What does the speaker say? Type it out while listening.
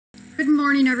Good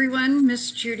morning, everyone. Miss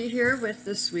Judy here with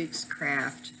this week's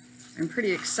craft. I'm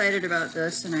pretty excited about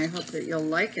this, and I hope that you'll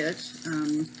like it.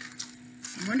 I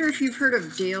wonder if you've heard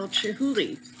of Dale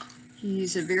Chihuly.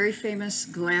 He's a very famous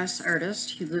glass artist.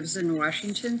 He lives in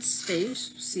Washington State,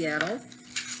 Seattle,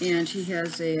 and he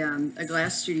has a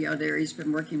glass studio there. He's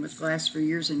been working with glass for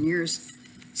years and years.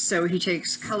 So he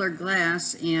takes colored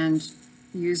glass and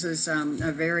uses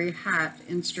a very hot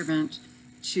instrument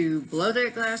to blow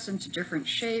that glass into different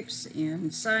shapes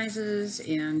and sizes,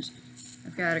 and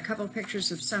I've got a couple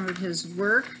pictures of some of his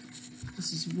work.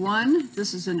 This is one.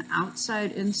 This is an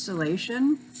outside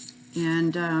installation,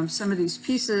 and some of these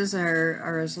pieces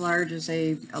are as large as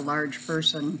a large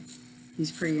person.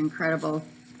 He's pretty incredible.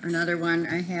 Another one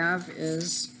I have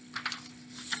is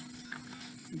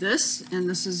this, and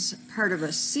this is part of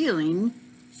a ceiling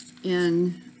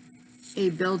in a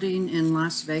building in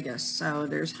Las Vegas. So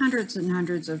there's hundreds and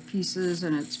hundreds of pieces,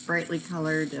 and it's brightly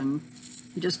colored, and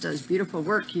he just does beautiful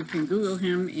work. You can Google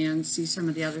him and see some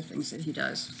of the other things that he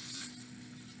does.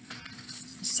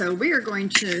 So we are going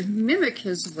to mimic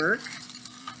his work,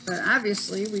 but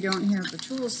obviously we don't have the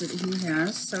tools that he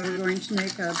has, so we're going to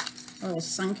make a little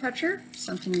sun catcher,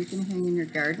 something you can hang in your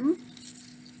garden.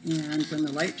 And when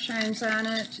the light shines on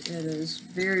it, it is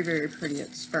very, very pretty.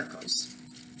 It sparkles.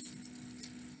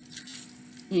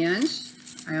 And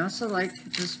I also like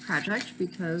this project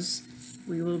because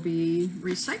we will be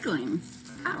recycling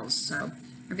bottles. So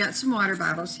I've got some water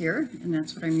bottles here, and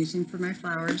that's what I'm using for my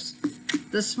flowers.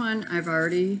 This one I've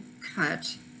already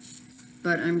cut,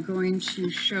 but I'm going to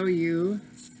show you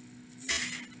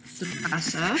the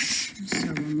process.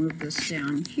 So we'll move this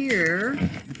down here.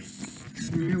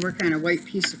 I'm going to work on a white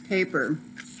piece of paper.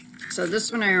 So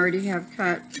this one I already have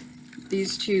cut.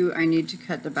 These two I need to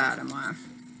cut the bottom off.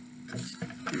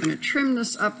 I'm going to trim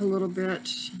this up a little bit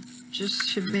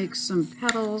just to make some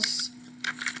petals.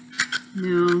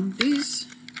 Now, these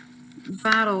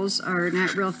bottles are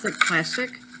not real thick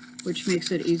plastic, which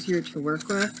makes it easier to work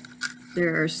with.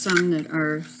 There are some that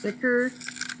are thicker,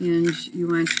 and you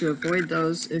want to avoid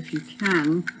those if you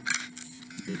can,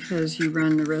 because you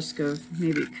run the risk of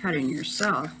maybe cutting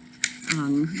yourself.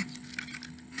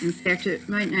 In fact, it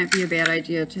might not be a bad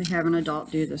idea to have an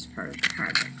adult do this part of the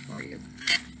project for you.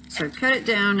 So I've cut it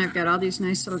down. I've got all these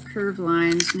nice little curved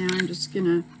lines. Now I'm just going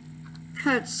to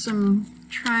cut some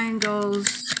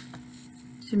triangles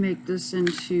to make this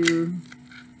into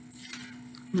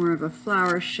more of a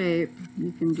flower shape.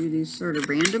 You can do these sort of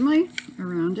randomly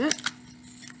around it.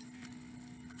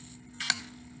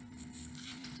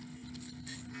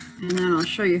 And then I'll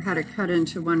show you how to cut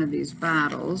into one of these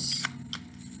bottles,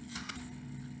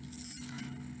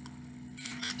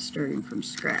 starting from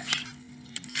scratch.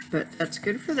 But that's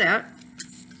good for that.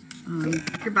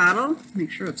 Pick your bottle,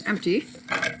 make sure it's empty,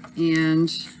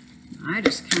 and I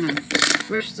just kind of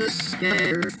squish this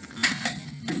together.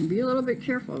 And be a little bit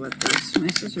careful with this. My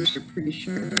scissors are pretty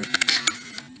sharp.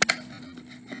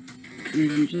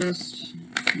 And just,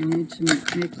 you need to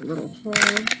make a little hole,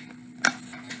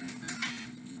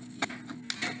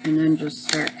 and then just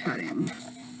start cutting.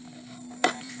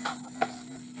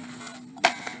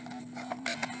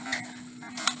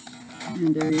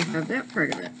 And there you have that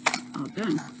part of it, all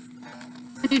done.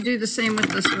 And you do the same with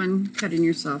this one, cutting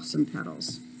yourself some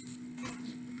petals.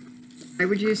 I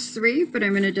would use 3, but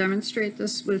I'm going to demonstrate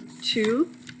this with 2.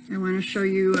 I want to show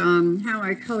you how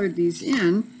I colored these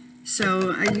in.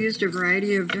 So I used a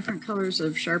variety of different colors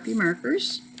of Sharpie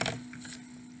markers.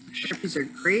 Sharpies are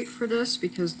great for this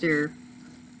because they're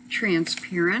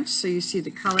transparent, so you see the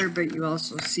color, but you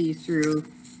also see through.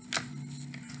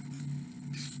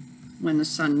 When the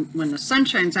sun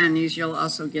shines on these, you'll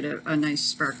also get a nice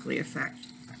sparkly effect.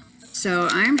 So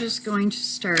I'm just going to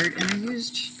start, and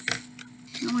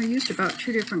I used about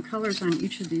 2 different colors on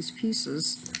each of these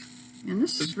pieces, and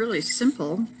this is really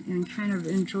simple and kind of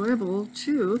enjoyable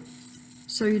too.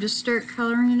 So you just start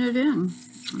coloring it in.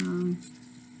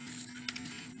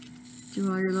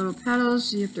 Do all your little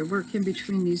petals. You have to work in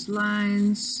between these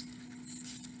lines.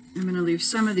 I'm going to leave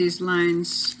some of these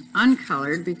lines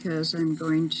uncolored because I'm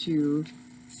going to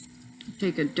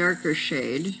take a darker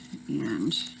shade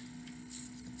and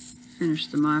finish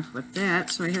them off with that,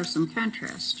 so I have some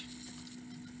contrast.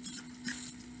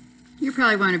 You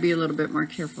probably want to be a little bit more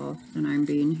careful than I'm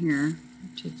being here.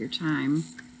 Take your time.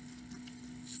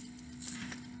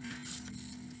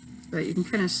 But you can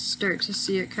kind of start to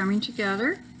see it coming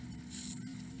together.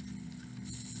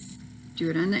 Do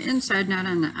it on the inside, not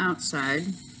on the outside.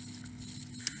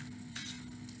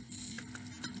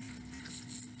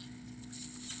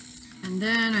 And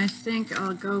then I think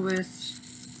I'll go with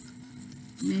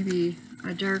maybe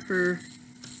a darker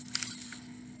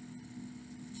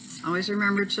Always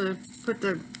remember to put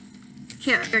the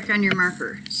cap back on your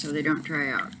marker so they don't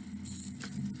dry out.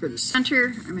 For the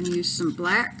center, I'm going to use some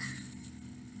black.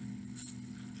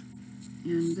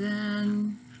 And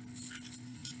then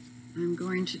I'm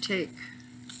going to take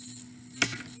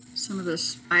some of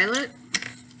this violet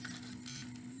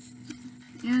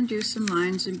and do some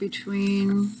lines in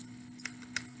between.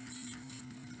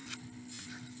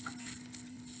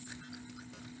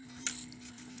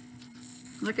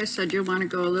 Like I said, you'll want to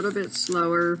go a little bit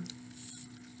slower,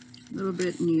 a little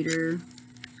bit neater.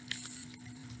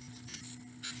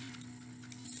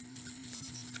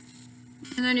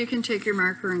 And then you can take your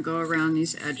marker and go around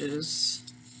these edges.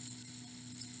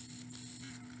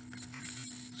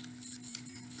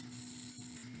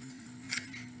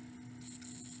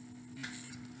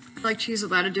 I like to use a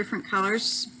lot of different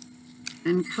colors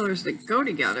and colors that go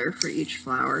together for each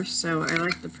flower. So I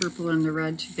like the purple and the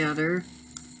red together.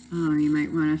 You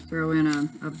might want to throw in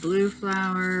a blue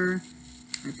flower.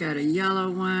 I've got a yellow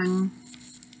one.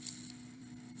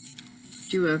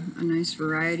 Do a nice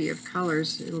variety of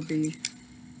colors. It'll be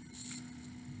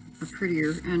a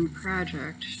prettier end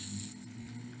project.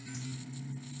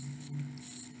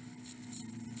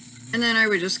 And then I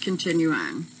would just continue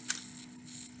on.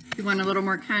 If you want a little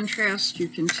more contrast, you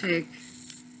can take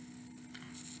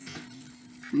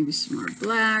maybe some more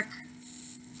black.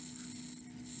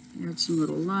 Add some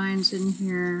little lines in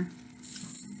here.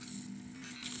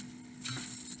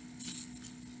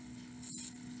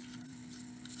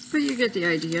 But you get the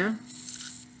idea.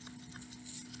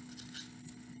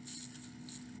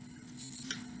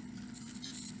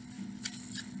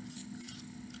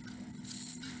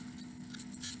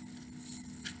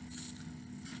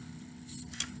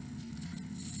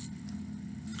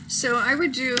 So I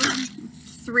would do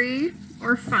 3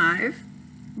 or 5.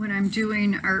 When I'm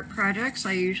doing art projects,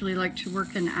 I usually like to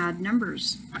work in odd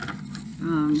numbers.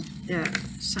 That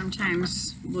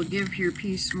sometimes will give your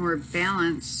piece more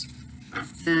balance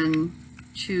than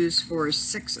 2s, 4s,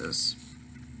 6s.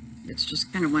 It's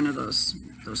just kind of one of those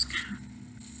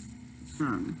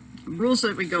rules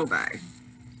that we go by.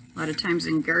 A lot of times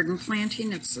in garden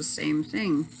planting, it's the same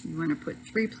thing. You want to put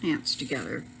 3 plants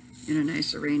together in a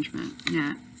nice arrangement,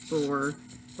 not 4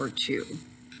 or 2.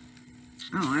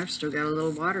 Oh, I've still got a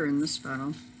little water in this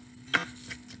bottle.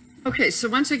 Okay, so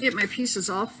once I get my pieces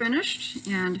all finished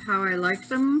and how I like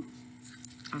them,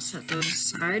 I'll set those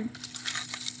aside.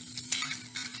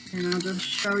 And I'll just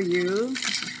show you,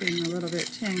 this is getting a little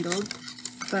bit tangled,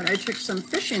 but I took some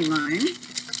fishing line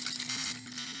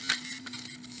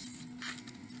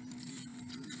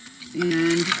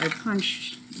and I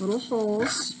punched little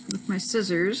holes with my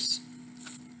scissors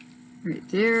right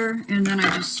there, and then I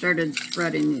just started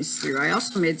threading these through. I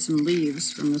also made some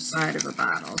leaves from the side of a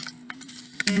bottle,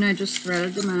 and I just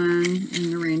threaded them on in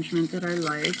an arrangement that I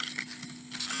like.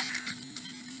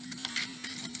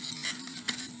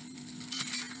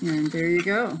 And there you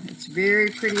go. It's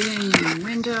very pretty hanging in the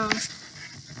window.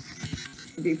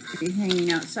 It'll be pretty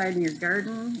hanging outside in your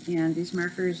garden, and these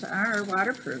markers are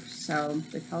waterproof, so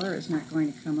the color is not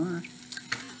going to come off.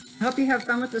 I hope you have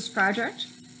fun with this project.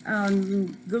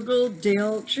 Google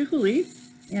Dale Chihuly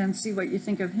and see what you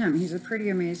think of him. He's a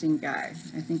pretty amazing guy.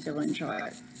 I think you'll enjoy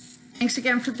it. Thanks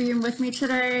again for being with me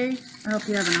today. I hope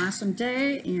you have an awesome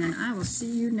day, and I will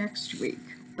see you next week.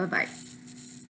 Bye-bye.